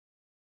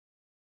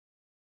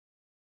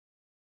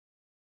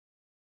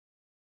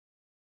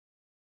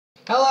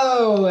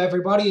Hello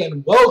everybody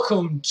and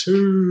welcome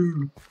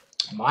to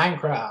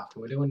Minecraft.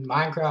 We're doing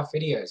Minecraft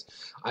videos.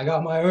 I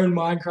got my own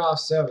Minecraft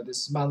server. This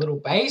is my little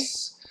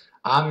base.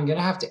 I'm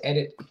gonna have to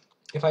edit,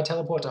 if I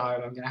teleport to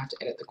home, I'm gonna have to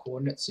edit the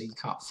coordinates so you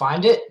can't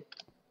find it.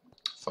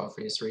 For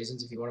obvious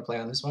reasons, if you want to play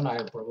on this one,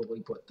 I'll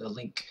probably put the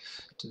link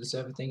to the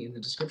server thing in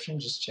the description.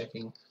 Just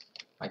checking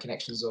my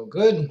connection's all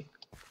good.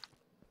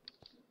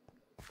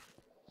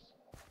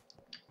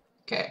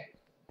 Okay,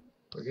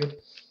 we're good.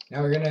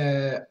 Now we're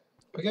gonna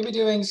be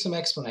doing some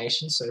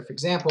explanations. So for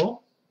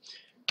example,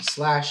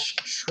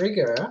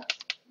 /trigger.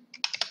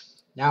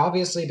 Now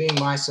obviously being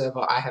my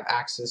server, I have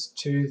access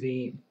to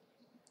the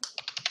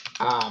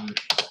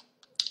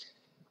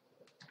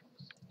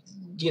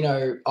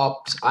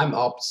opt. I'm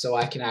opt, so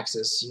I can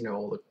access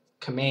all the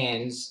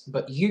commands,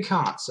 but you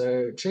can't.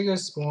 So trigger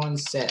spawn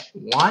set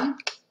 1.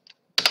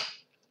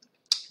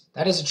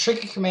 That is a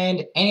trigger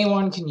command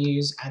anyone can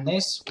use, and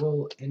this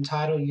will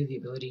entitle you the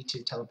ability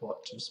to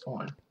teleport to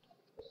spawn,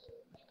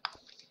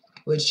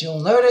 which you'll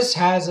notice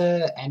has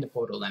a ender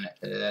portal in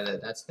it.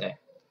 That's there.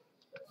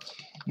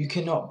 You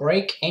cannot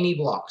break any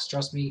blocks.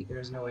 Trust me,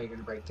 there's no way you're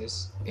gonna break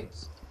this.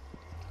 It's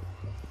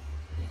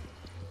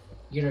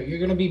you're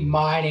gonna be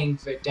mining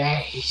for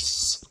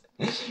days.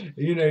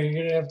 You're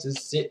gonna have to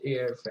sit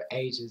here for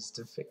ages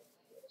to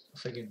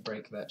friggin'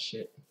 break that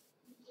shit.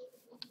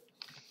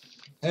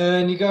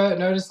 And you go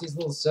notice these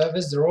little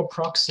servers, they're all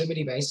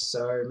proximity based,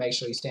 so make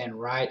sure you stand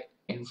right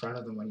in front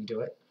of them when you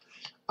do it.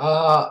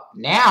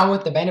 Now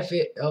with the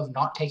benefit of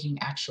not taking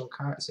actual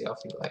currency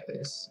off you like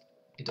this,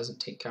 it doesn't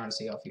take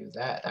currency off you with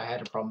that. I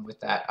had a problem with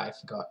that. I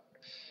forgot.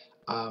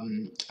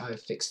 I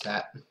fixed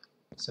that.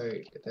 So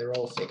they're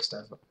all fixed.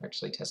 I've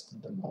actually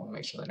tested them all to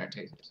make sure they don't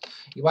take this.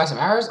 You buy some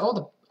arrows.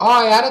 Oh,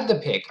 I added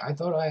the pick. I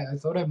thought I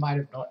might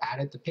have not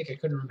added the pick. I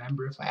couldn't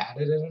remember if I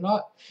added it or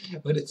not,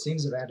 but it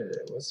seems I've added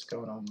it. What's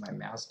going on with my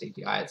mouse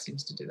DPI? It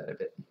seems to do that a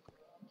bit.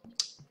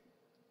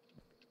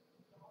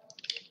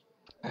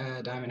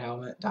 Diamond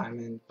helmet,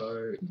 diamond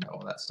bow,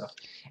 all that stuff.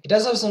 It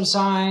does have some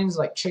signs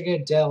like trigger,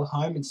 del,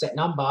 home, and set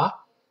number.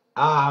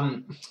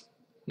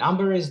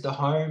 Number is the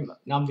home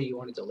number you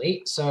want to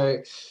delete.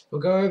 So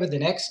we'll go over the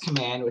next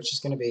command, which is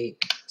going to be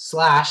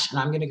 /, and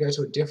I'm going to go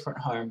to a different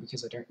home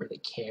because I don't really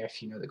care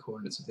if you know the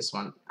coordinates of this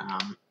one.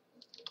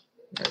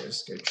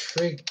 Just go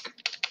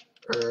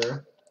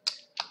trigger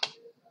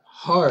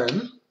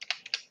home.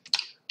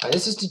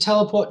 This is to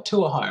teleport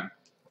to a home.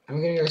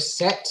 I'm going to go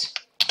set,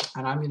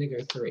 and I'm going to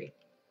go 3.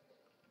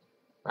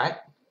 Right?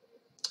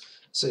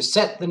 So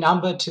set the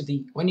number to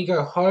the, when you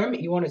go home,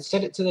 you want to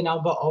set it to the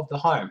number of the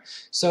home.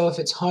 So if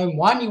it's home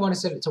 1, you want to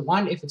set it to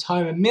 1. If it's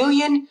home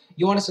 1,000,000,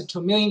 you want to set it to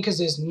 1,000,000 because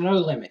there's no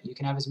limit. You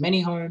can have as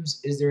many homes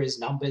as there is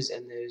numbers,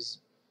 and there's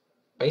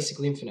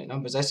basically infinite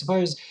numbers. I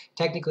suppose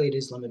technically it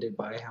is limited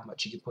by how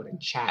much you can put in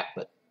chat,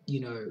 but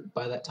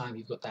by that time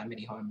you've got that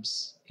many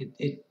homes.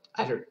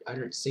 I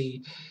don't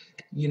see,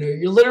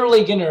 you're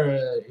literally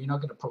you're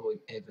not gonna probably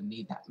ever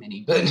need that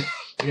many, but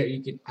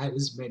you can add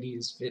as many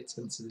as fits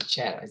into the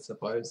chat, I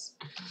suppose.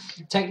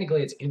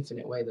 Technically it's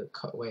infinite way the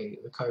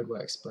code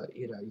works, but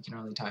you can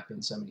only type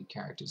in so many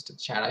characters to the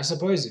chat. I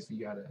suppose if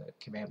you had a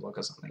command block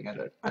or something, I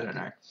don't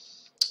know.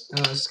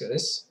 Let's go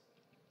this,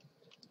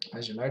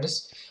 as you'll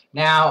notice.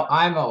 Now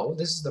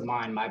this is the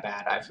mine, my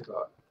bad, I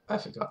forgot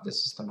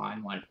this is the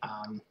mine one.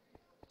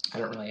 I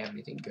don't really have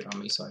anything good on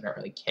me, so I don't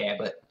really care,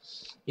 but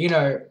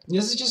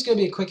this is just going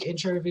to be a quick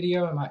intro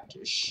video. I might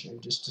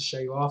just to show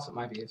you off. It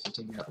might be a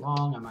 15-minute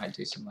long. I might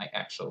do some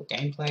actual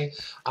gameplay.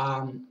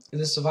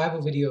 The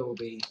survival video will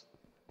be,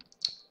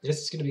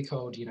 this is going to be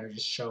called,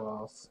 just show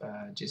off,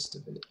 just a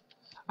bit.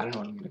 I don't know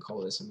what I'm going to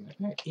call this. I'm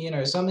going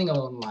to, something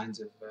along the lines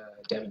of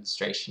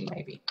demonstration,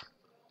 maybe.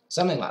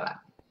 Something like that.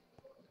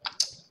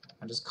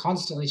 I'm just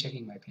constantly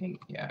checking my ping.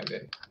 Yeah,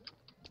 okay.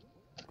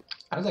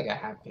 I don't think I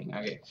have ping.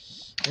 Okay.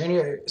 We're going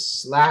to go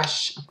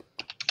 /spawn.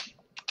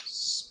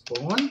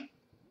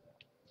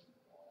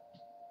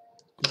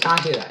 You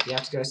can't do that. You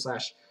have to go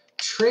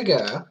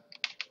 /trigger.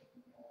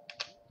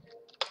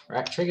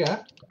 Right,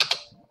 trigger.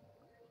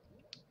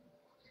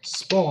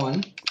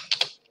 Spawn.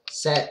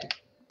 Set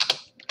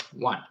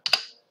 1.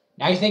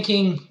 Now you're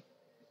thinking,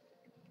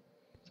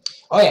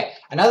 oh yeah,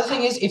 another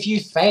thing is if you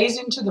phase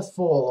into the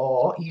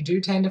floor, you do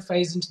tend to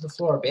phase into the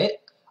floor a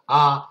bit,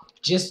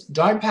 just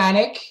don't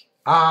panic.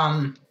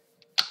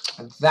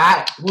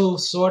 That will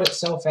sort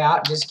itself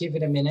out. Just give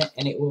it a minute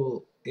and it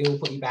will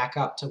put you back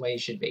up to where you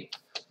should be.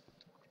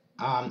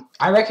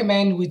 I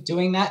recommend with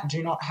doing that,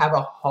 do not have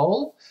a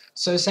hole.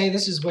 So say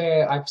this is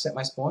where I set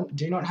my spawn.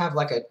 Do not have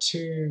like I'd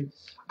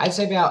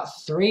say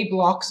about 3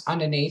 blocks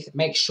underneath.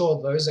 Make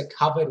sure those are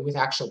covered with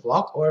actual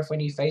block, or if when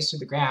you phase through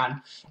the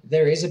ground,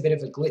 there is a bit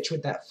of a glitch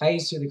with that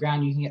phase through the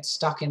ground, you can get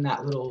stuck in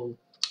that little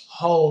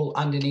hole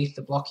underneath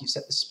the block you've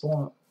set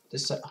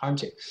the home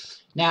to.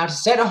 Now to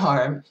set a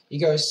home, you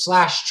go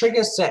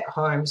 /trigger set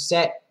home,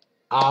 set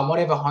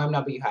whatever home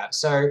number you have.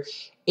 So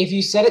if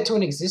you set it to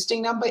an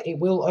existing number, it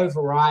will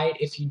override.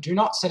 If you do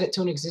not set it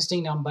to an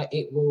existing number,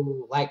 it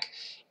will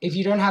if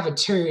you don't have a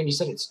 2 and you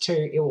set it to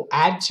 2, it will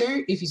add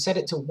 2. If you set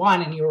it to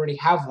 1 and you already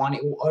have 1,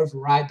 it will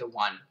override the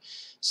 1.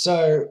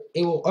 So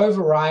it will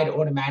override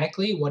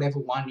automatically whatever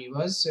 1 you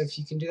was. So if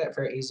you can do that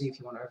very easy, if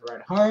you want to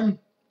override home,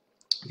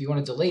 if you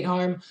want to delete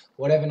home,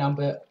 whatever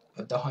number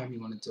of the home you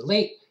want to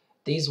delete,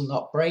 these will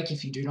not break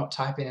if you do not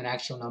type in an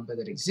actual number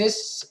that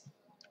exists.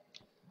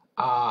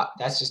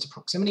 That's just a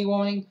proximity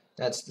warning.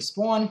 That's the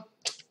spawn.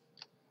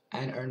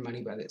 And earn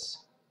money by this.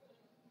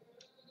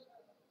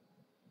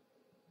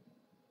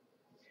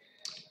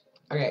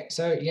 Okay,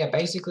 so yeah,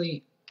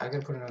 basically, I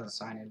gotta put another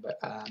sign in, but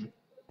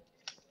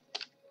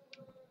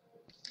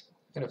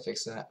gotta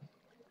fix that.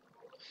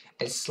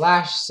 It's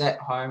 /set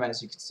home,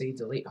 as you can see,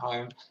 delete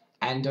home,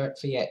 and don't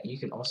forget, you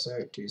can also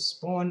do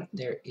spawn.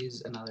 There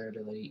is another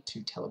ability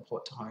to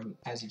teleport to home,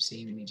 as you've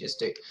seen me just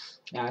do.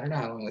 Now, I don't know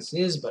how long this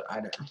is, but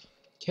I don't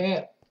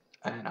care.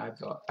 And I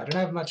don't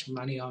have much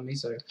money on me,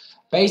 so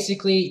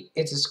basically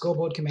it's a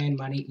scoreboard command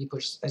money. You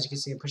push, as you can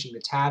see, I'm pushing the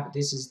tab.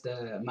 This is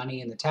the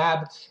money in the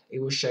tab. It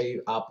will show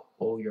you up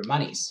all your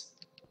monies.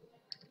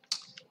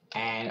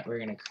 And we're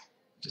gonna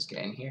just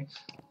get in here.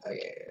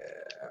 Okay.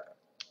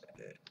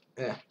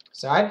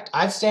 So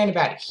I'd stand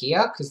about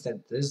here because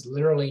there's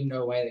literally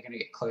no way they're gonna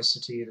get closer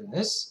to you than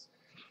this.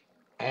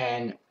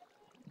 And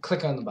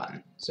click on the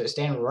button. So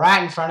stand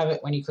right in front of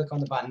it when you click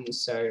on the button,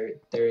 so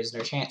there is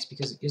no chance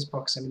because it is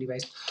proximity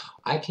based.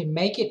 I can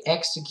make it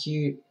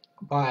execute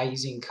by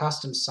using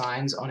custom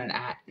signs on an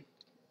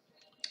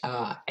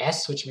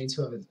 @S, which means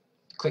whoever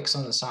clicks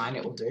on the sign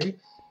it will do.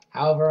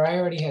 However, I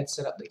already had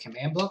set up the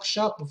command block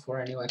shop before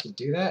I knew I could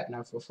do that, and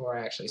before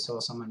I actually saw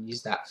someone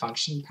use that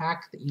function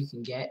pack that you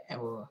can get,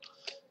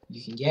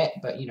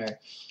 but you know,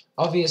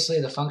 obviously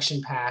the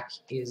function pack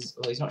is,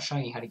 well, he's not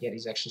showing you how to get,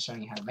 he's actually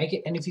showing you how to make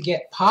it. And if you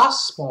get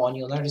past spawn,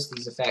 you'll notice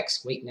these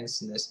effects,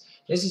 weakness, and this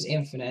is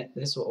infinite.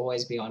 This will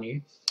always be on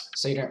you,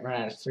 so you don't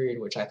run out of food,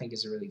 which I think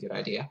is a really good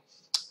idea.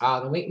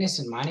 The weakness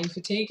and mining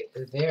fatigue,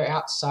 they're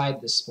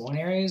outside the spawn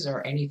areas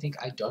or anything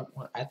I don't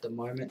want at the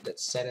moment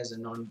that's set as a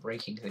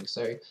non-breaking thing.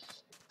 So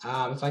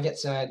if I get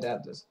sad,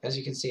 as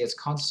you can see, it's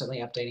constantly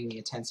updating me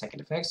a 10-second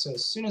effect. So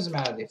as soon as I'm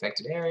out of the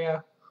affected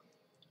area,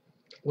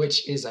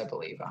 which is, I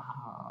believe,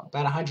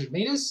 about 100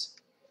 meters,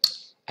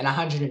 and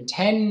 100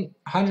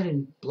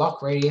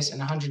 block radius, and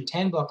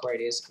 110 block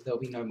radius, there'll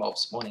be no mob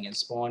spawning in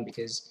spawn,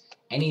 because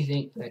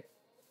anything that,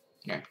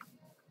 you know,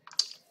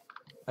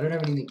 I don't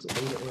have anything to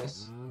lead it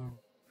with.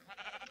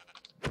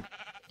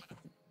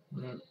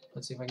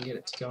 Let's see if I can get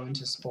it to go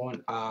into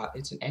spawn.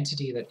 It's an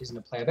entity that isn't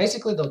a player.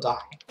 Basically, they'll die.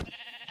 I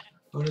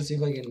want to see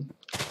if I can.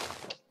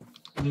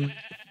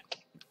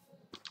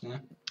 Yeah,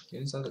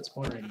 get inside that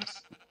spawn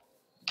radius.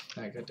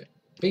 No, good.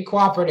 Be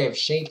cooperative,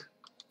 sheep.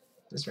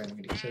 This round I'm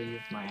going to kill you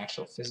with my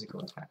actual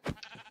physical attack.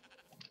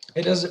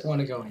 It doesn't want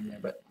to go in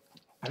there, but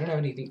I don't have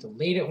anything to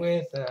lead it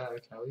with. Can I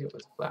lead it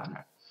with? Well,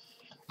 no.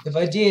 If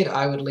I did,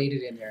 I would lead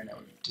it in there and it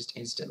would just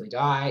instantly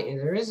die.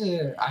 There is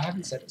I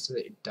haven't set it so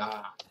that it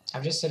die.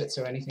 I've just set it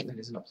so anything that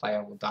isn't a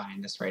player will die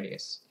in this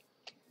radius.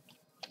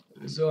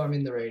 So I'm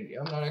in the radius.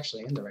 I'm not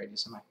actually in the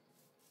radius, am I?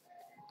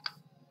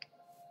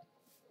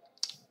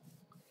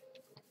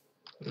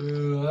 I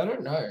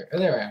don't know. Oh,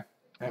 there I am.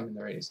 I'm in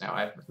the radius now.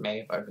 I may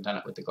have overdone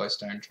it with the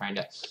glowstone, trying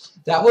to...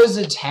 That was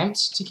an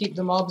attempt to keep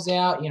the mobs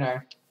out, you know,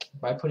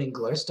 by putting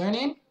glowstone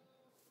in.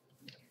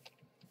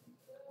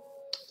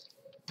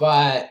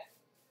 But,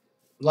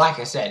 like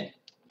I said,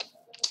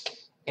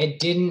 it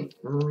didn't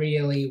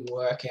really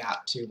work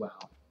out too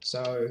well.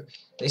 So,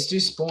 they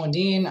still spawned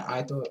in.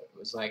 I thought it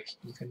was like,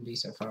 you couldn't be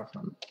so far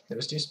from... They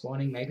were still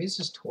spawning. Maybe it's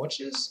just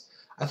torches?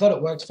 I thought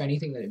it worked for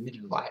anything that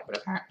emitted light, but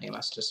apparently it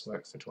must just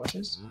work for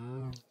torches.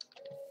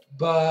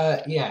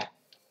 But, yeah.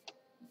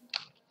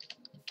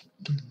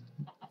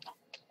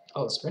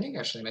 Oh, sprinting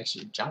actually makes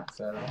you jump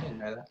further. I didn't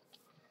know that.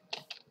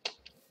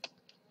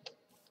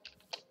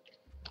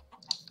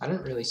 I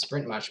don't really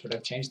sprint much, but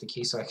I've changed the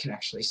key so I can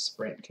actually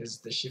sprint, because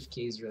the shift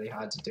key is really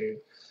hard to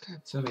do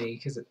for me,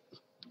 because it...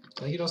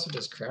 I think it also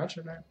does crouch,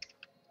 or no?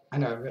 I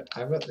know,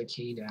 I've got the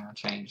key now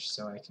changed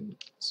so I can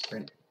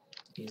sprint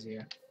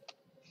easier.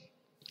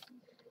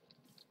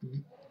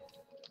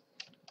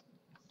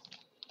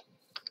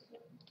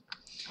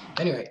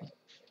 Anyway,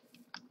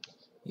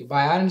 you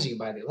buy items, you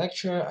can buy the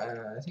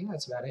Electra, I think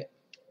that's about it.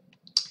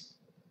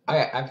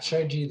 Okay, I've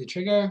showed you the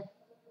trigger,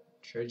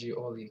 showed you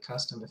all the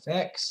custom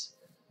effects.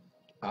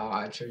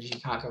 I showed you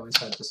can't go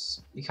inside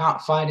this. You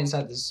can't fight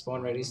inside the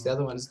spawn radius. The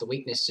other one is the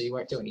weakness, so you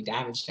won't do any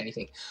damage to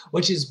anything.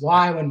 Which is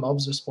why when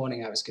mobs were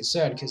spawning, I was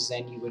concerned, because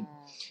then you would,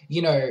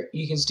 you know,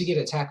 you can still get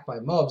attacked by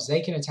mobs.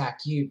 They can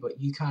attack you,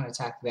 but you can't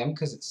attack them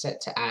because it's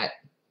set to at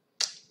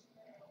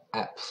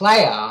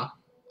player,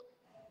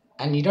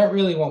 and you don't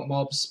really want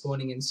mobs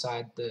spawning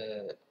inside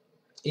the.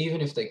 Even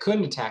if they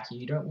couldn't attack you,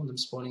 you don't want them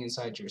spawning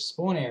inside your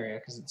spawn area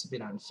because it's a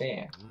bit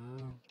unfair.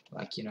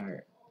 Like, you know,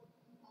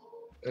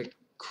 like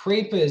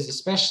creepers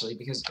especially,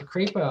 because a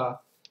creeper,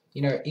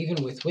 you know,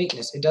 even with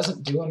weakness, it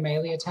doesn't do a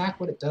melee attack.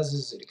 What it does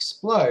is it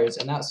explodes,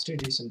 and that's to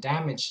do some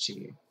damage to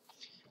you.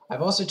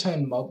 I've also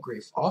turned mob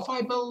grief off,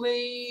 I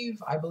believe.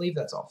 I believe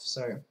that's off.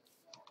 So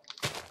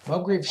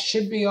Mob grief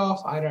should be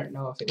off. I don't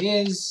know if it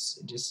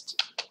is.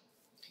 Just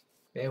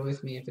bear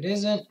with me if it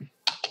isn't.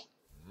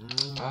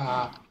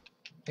 I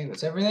think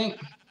that's everything.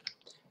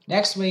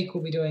 Next week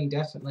we'll be doing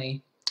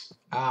definitely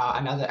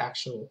another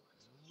actual,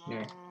 you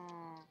know,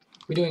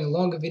 we're doing a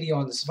longer video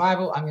on the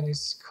survival. I'm going to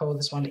call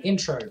this one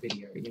intro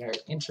video, you know,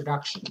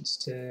 introductions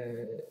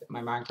to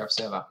my Minecraft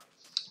server.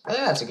 I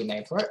think that's a good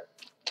name for it.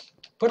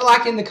 Put a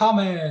like in the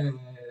comment.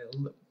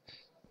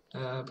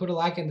 Put a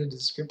like in the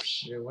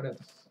description, whatever.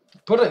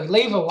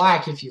 Leave a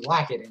like if you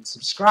like it, and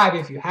subscribe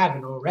if you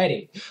haven't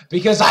already,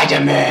 because I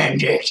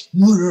demand it.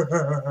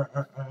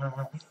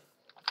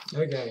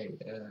 Okay,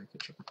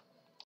 good job.